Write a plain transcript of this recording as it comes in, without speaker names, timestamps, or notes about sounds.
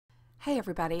Hey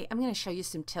everybody, I'm going to show you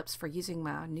some tips for using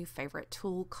my new favorite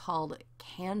tool called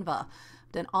Canva.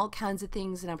 I've done all kinds of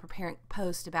things and I'm preparing a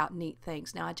post about neat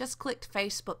things. Now I just clicked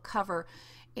Facebook cover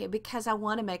because I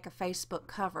want to make a Facebook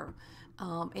cover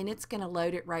and it's going to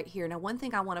load it right here. Now one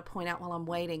thing I want to point out while I'm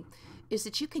waiting is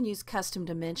that you can use custom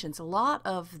dimensions. A lot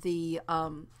of the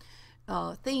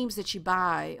themes that you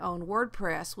buy on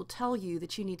WordPress will tell you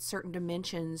that you need certain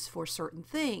dimensions for certain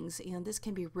things, and this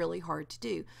can be really hard to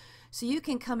do. So you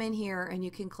can come in here and you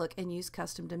can click and use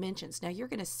custom dimensions. Now you're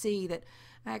going to see that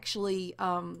I actually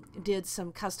did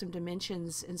some custom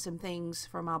dimensions and some things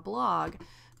for my blog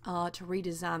to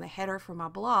redesign the header for my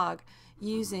blog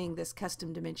using this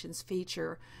custom dimensions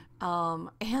feature,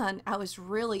 and I was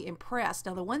really impressed.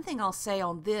 Now the one thing I'll say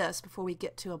on this before we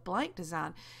get to a blank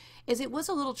design is it was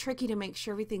a little tricky to make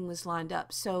sure everything was lined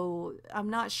up, so I'm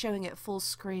not showing it full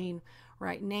screen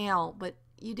right now, but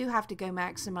you do have to go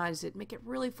maximize it, make it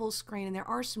really full screen, and there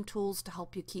are some tools to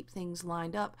help you keep things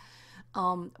lined up,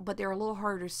 but they're a little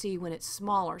harder to see when it's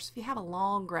smaller. So if you have a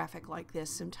long graphic like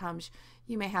this, sometimes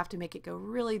you may have to make it go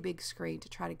really big screen to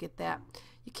try to get that.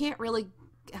 You can't really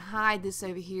hide this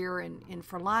over here, and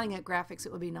for lining up graphics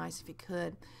it would be nice if you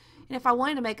could. And if I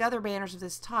wanted to make other banners of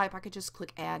this type, I could just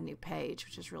click add new page,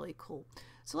 which is really cool.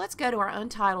 So let's go to our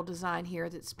untitled design here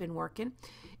that's been working.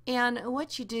 And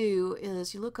what you do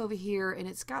is you look over here and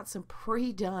it's got some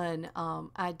pre-done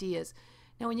ideas.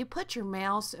 Now when you put your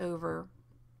mouse over,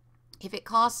 if it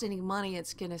costs any money,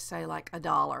 it's going to say like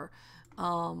 $1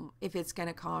 if it's going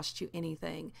to cost you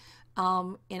anything.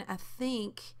 And I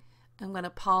think I'm going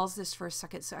to pause this for a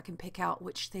second so I can pick out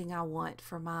which thing I want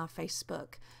for my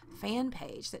Facebook fan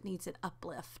page that needs an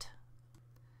uplift.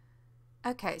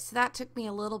 Okay, so that took me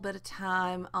a little bit of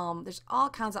time. There's all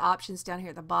kinds of options down here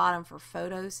at the bottom for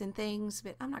photos and things,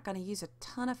 but I'm not going to use a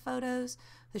ton of photos.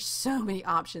 There's so many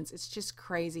options. It's just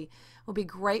crazy. It would be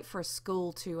great for a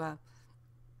school to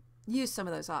use some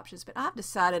of those options, but I've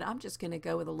decided I'm just going to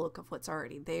go with a look of what's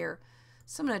already there.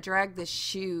 So I'm going to drag this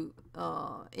shoe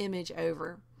image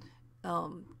over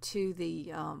to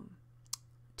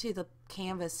the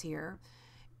canvas here,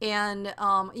 and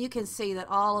you can see that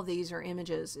all of these are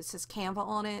images. It says Canva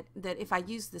on it. That if I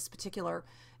use this particular,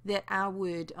 that I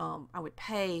would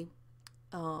pay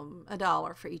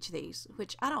 $1 for each of these,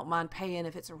 which I don't mind paying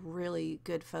if it's a really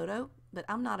good photo. But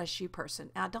I'm not a shoe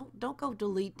person. Now don't go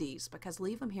delete these, because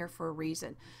leave them here for a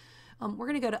reason. We're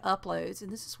going to go to uploads,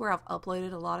 and this is where I've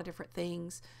uploaded a lot of different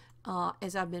things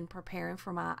as I've been preparing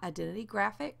for my identity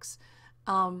graphics.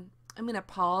 I'm going to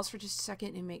pause for just a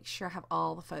second and make sure I have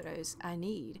all the photos I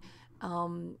need.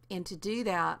 And to do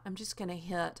that, I'm just going to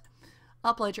hit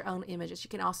upload your own images. You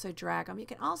can also drag them. You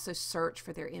can also search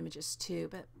for their images too,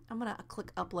 but I'm going to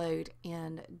click upload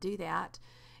and do that,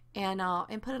 and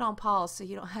put it on pause so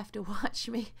you don't have to watch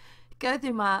me go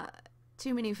through my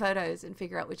too many photos and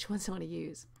figure out which ones I want to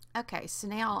use. Okay, so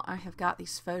now I have got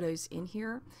these photos in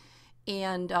here,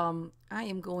 and I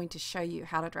am going to show you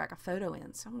how to drag a photo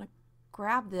in. So I'm going to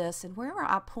grab this, and wherever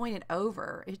I point it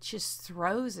over, it just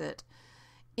throws it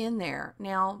in there.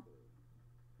 Now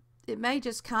it may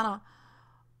just kind of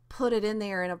put it in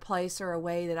there in a place or a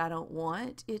way that I don't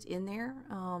want it in there.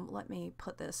 Let me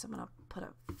put this, I'm going to put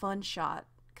a fun shot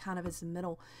kind of as the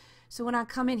middle. So when I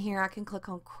come in here, I can click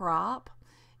on crop,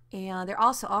 and there are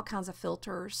also all kinds of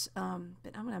filters, but I'm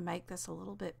going to make this a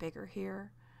little bit bigger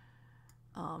here.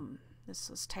 This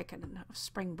was taken a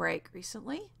spring break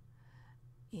recently,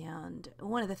 and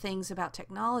one of the things about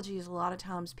technology is a lot of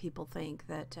times people think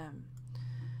that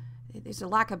there's a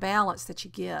lack of balance that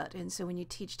you get, and so when you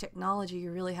teach technology,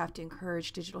 you really have to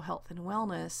encourage digital health and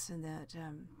wellness, and that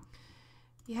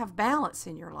you have balance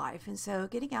in your life. And so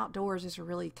getting outdoors is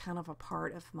really kind of a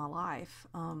part of my life.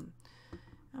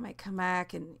 I might come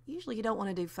back, and usually you don't want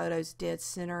to do photos dead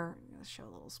center. I'll show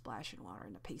a little splash of water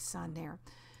and a peace sign there.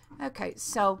 Okay,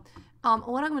 so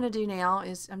what I'm going to do now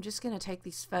is I'm just going to take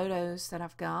these photos that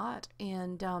I've got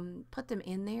and put them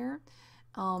in there.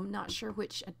 Not sure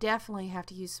which. I definitely have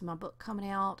to use my book coming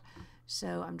out,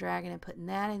 so I'm dragging and putting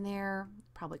that in there.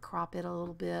 Probably crop it a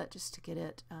little bit just to get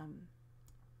it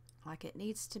like it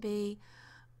needs to be.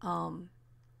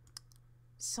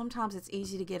 Sometimes it's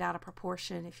easy to get out of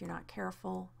proportion if you're not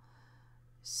careful.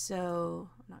 So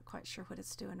I'm not quite sure what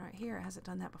it's doing right here. It hasn't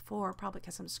done that before, probably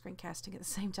because I'm screencasting at the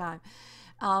same time.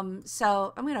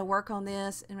 So I'm going to work on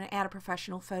this. I'm going to add a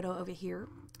professional photo over here,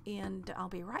 and I'll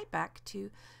be right back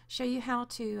to show you how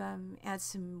to add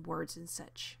some words and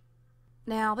such.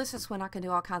 Now this is when I can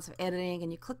do all kinds of editing,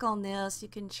 and you click on this, you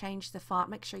can change the font,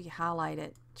 make sure you highlight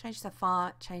it, change the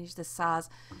font, change the size.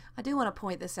 I do want to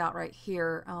point this out right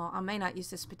here. I may not use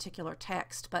this particular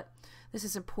text, but this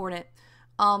is important.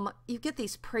 you get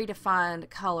these predefined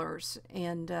colors,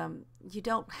 and you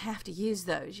don't have to use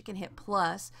those. You can hit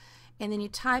plus, and then you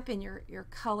type in your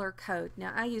color code.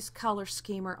 Now I use Color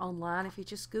Schemer online. If you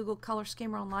just Google Color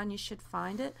Schemer online, you should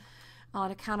find it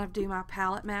to kind of do my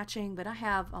palette matching. But I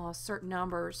have certain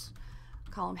numbers,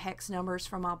 call them hex numbers,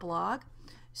 from my blog.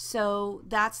 So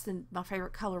that's my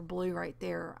favorite color, blue, right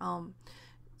there.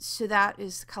 So that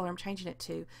is the color I'm changing it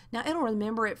to. Now it'll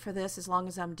remember it for this as long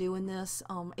as I'm doing this.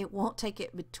 It won't take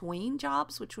it between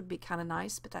jobs, which would be kind of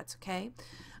nice, but that's okay.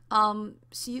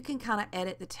 So you can kind of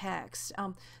edit the text.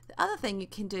 The other thing you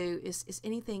can do is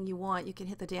anything you want. You can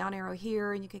hit the down arrow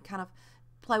here, and you can kind of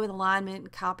play with alignment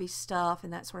and copy stuff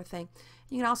and that sort of thing.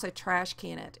 You can also trash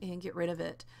can it and get rid of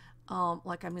it.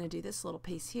 Like I'm going to do this little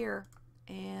piece here,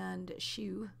 and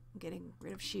shoe. I'm getting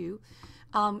rid of shoe.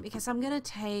 Because I'm going to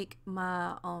take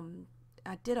my,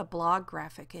 I did a blog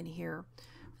graphic in here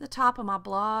for the top of my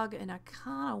blog, and I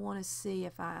kind of want to see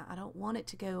if I don't want it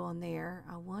to go on there.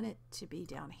 I want it to be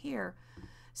down here.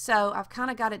 So I've kind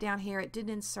of got it down here. It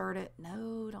didn't insert it.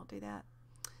 No, don't do that.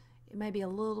 It may be a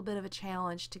little bit of a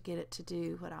challenge to get it to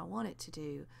do what I want it to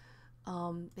do. But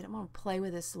I'm going to play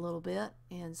with this a little bit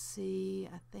and see.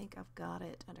 I think I've got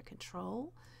it under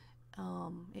control.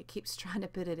 It keeps trying to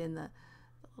put it in the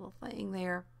little thing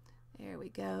there. There we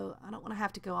go. I don't want to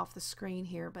have to go off the screen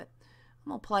here, but I'm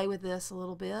going to play with this a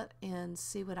little bit and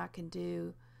see what I can do.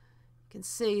 You can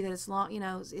see that it's long,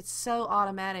 it's so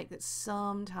automatic that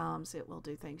sometimes it will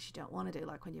do things you don't want to do,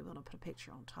 like when you want to put a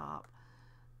picture on top.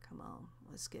 Come on,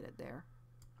 let's get it there.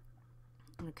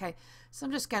 Okay, so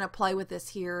I'm just going to play with this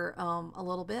here a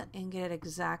little bit and get it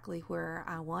exactly where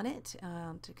I want it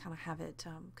to kind of have it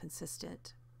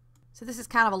consistent. So this is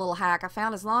kind of a little hack I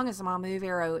found. As long as my move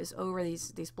arrow is over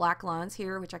these black lines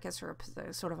here, which I guess are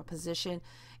sort of a position,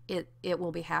 it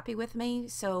will be happy with me.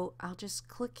 So I'll just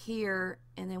click here,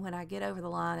 and then when I get over the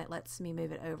line, it lets me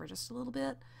move it over just a little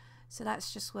bit. So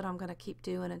that's just what I'm going to keep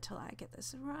doing until I get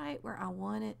this right where I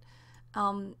want it.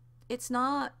 It's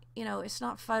not, it's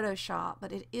not Photoshop,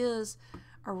 but it is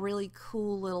a really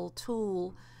cool little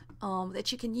tool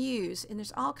that you can use. And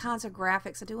there's all kinds of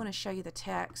graphics. I do want to show you the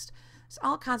text. There's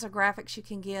all kinds of graphics you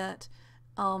can get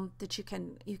that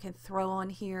you can throw on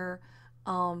here.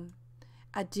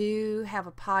 I do have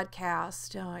a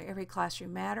podcast, Every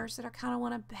Classroom Matters, that I kind of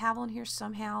want to have on here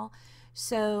somehow.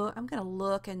 So I'm going to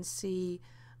look and see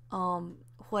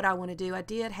what I want to do. I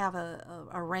did have a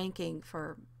ranking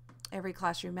for Every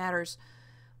Classroom Matters,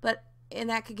 and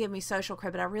that could give me social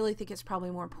credit, but I really think it's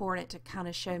probably more important to kind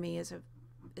of show me as a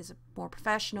more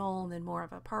professional and then more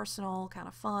of a personal kind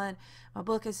of fun. My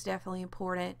book is definitely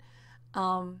important,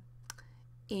 and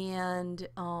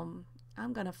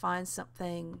I'm going to find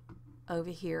something over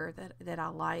here that I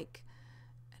like.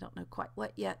 I don't know quite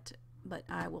what yet, but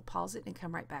I will pause it and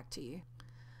come right back to you.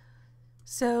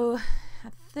 So I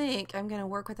think I'm going to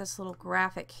work with this little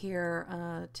graphic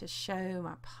here to show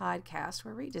my podcast.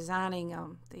 We're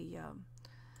redesigning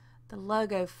the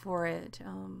logo for it.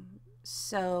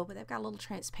 But they've got a little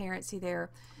transparency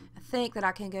there. I think that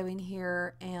I can go in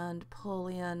here and pull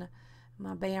in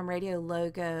my BAM Radio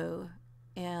logo,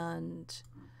 and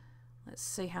let's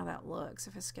see how that looks,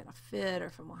 if it's going to fit or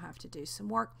if I'm going to have to do some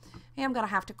work. And I'm going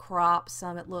to have to crop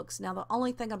some, it looks. Now the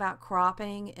only thing about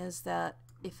cropping is that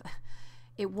if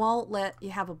it won't let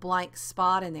you have a blank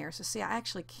spot in there. So see, I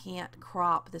actually can't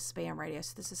crop this BAM Radio,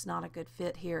 so this is not a good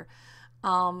fit here.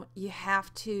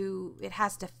 It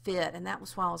has to fit, and that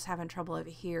was why I was having trouble over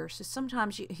here. So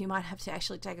sometimes you might have to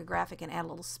actually take a graphic and add a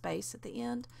little space at the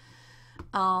end.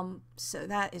 So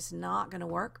that is not going to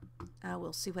work.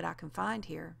 We'll see what I can find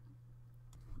here.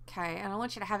 Okay, and I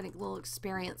want you to have a little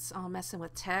experience messing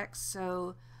with text.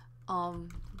 So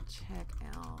check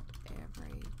out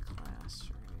Every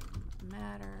Classroom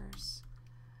Matters,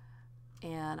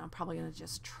 and I'm probably going to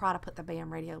just try to put the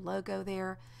BAM Radio logo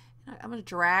there. I'm going to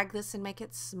drag this and make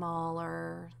it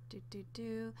smaller.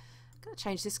 I'm going to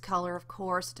change this color, of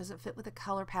course. It doesn't fit with the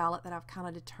color palette that I've kind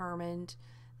of determined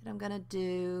that I'm going to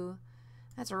do.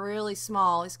 That's really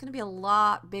small. It's going to be a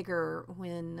lot bigger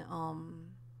when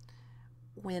I'm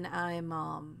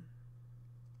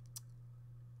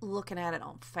looking at it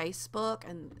on Facebook.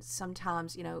 And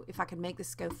sometimes, if I could make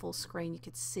this go full screen, you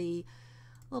could see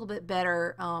a little bit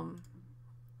better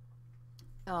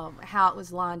how it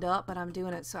was lined up, but I'm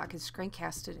doing it so I can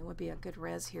screencast it. It would be a good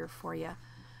res here for you.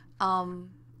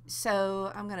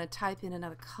 So I'm going to type in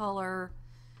another color.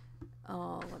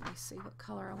 Let me see what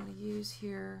color I want to use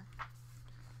here.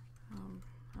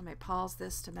 I may pause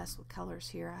this to mess with colors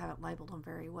here. I haven't labeled them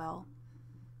very well.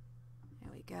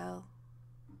 There we go.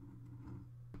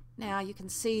 Now you can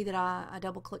see that I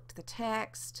double clicked the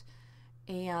text,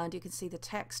 and you can see the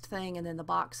text thing and then the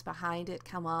box behind it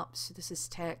come up. So this is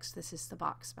text, this is the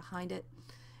box behind it,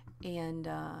 and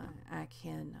I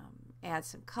can add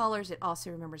some colors. It also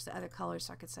remembers the other colors,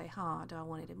 so I could say, do I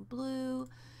want it in blue? And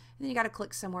then you got to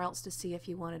click somewhere else to see if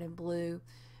you want it in blue.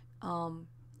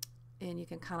 And you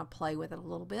can kind of play with it a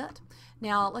little bit.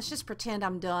 Now let's just pretend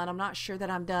I'm done. I'm not sure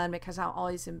that I'm done because I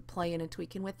always am playing and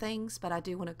tweaking with things, but I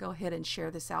do want to go ahead and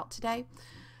share this out today.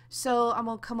 So I'm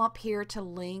going to come up here to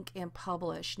link and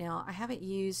publish. Now I haven't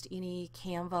used any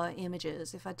Canva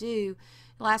images. If I do,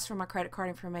 it'll ask for my credit card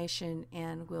information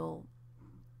and will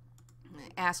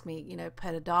ask me,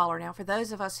 put $1. Now for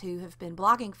those of us who have been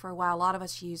blogging for a while, a lot of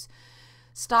us use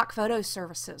stock photo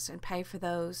services and pay for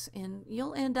those, and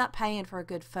you'll end up paying for a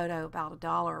good photo about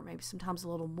 $1, maybe sometimes a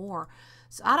little more.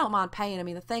 So I don't mind paying. I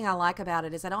mean, the thing I like about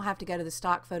it is I don't have to go to the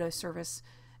stock photo service,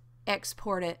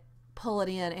 export it, pull it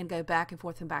in, and go back and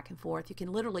forth and back and forth. You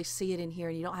can literally see it in here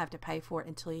and you don't have to pay for it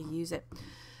until you use it.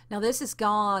 Now this has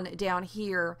gone down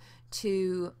here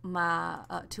to my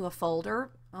to a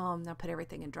folder. I put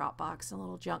everything in Dropbox, a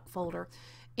little junk folder.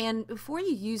 And before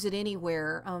you use it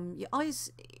anywhere, you always,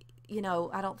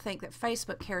 I don't think that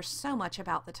Facebook cares so much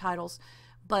about the titles,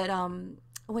 but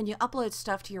when you upload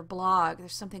stuff to your blog,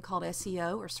 there's something called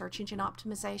SEO, or search engine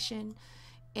optimization,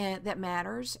 and that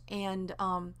matters. And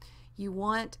you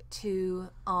want to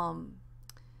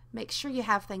make sure you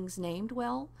have things named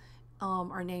well,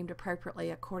 or named appropriately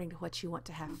according to what you want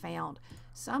to have found.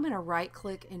 So I'm going to right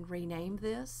click and rename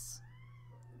this,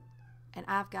 and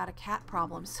I've got a cat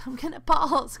problem, so I'm going to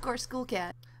pause. Of course, school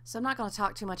cat. So I'm not going to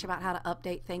talk too much about how to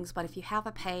update things, but if you have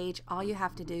a page, all you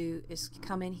have to do is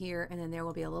come in here, and then there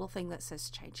will be a little thing that says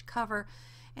change cover,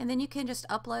 and then you can just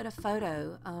upload a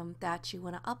photo that you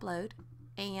want to upload,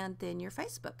 and then your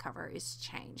Facebook cover is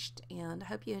changed. And I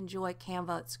hope you enjoy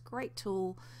Canva. It's a great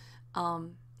tool,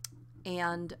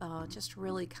 and just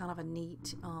really kind of a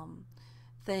neat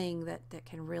thing that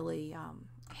can really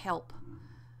help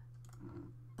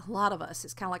a lot of us.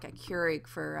 It's kind of like a Keurig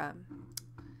for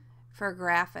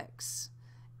graphics.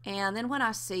 And then when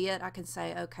I see it, I can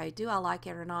say, okay, do I like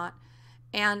it or not?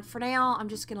 And for now, I'm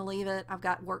just going to leave it. I've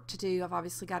got work to do. I've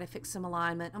obviously got to fix some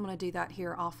alignment. I'm going to do that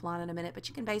here offline in a minute, but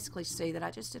you can basically see that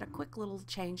I just did a quick little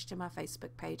change to my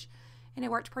Facebook page, and it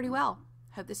worked pretty well.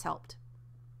 Hope this helped.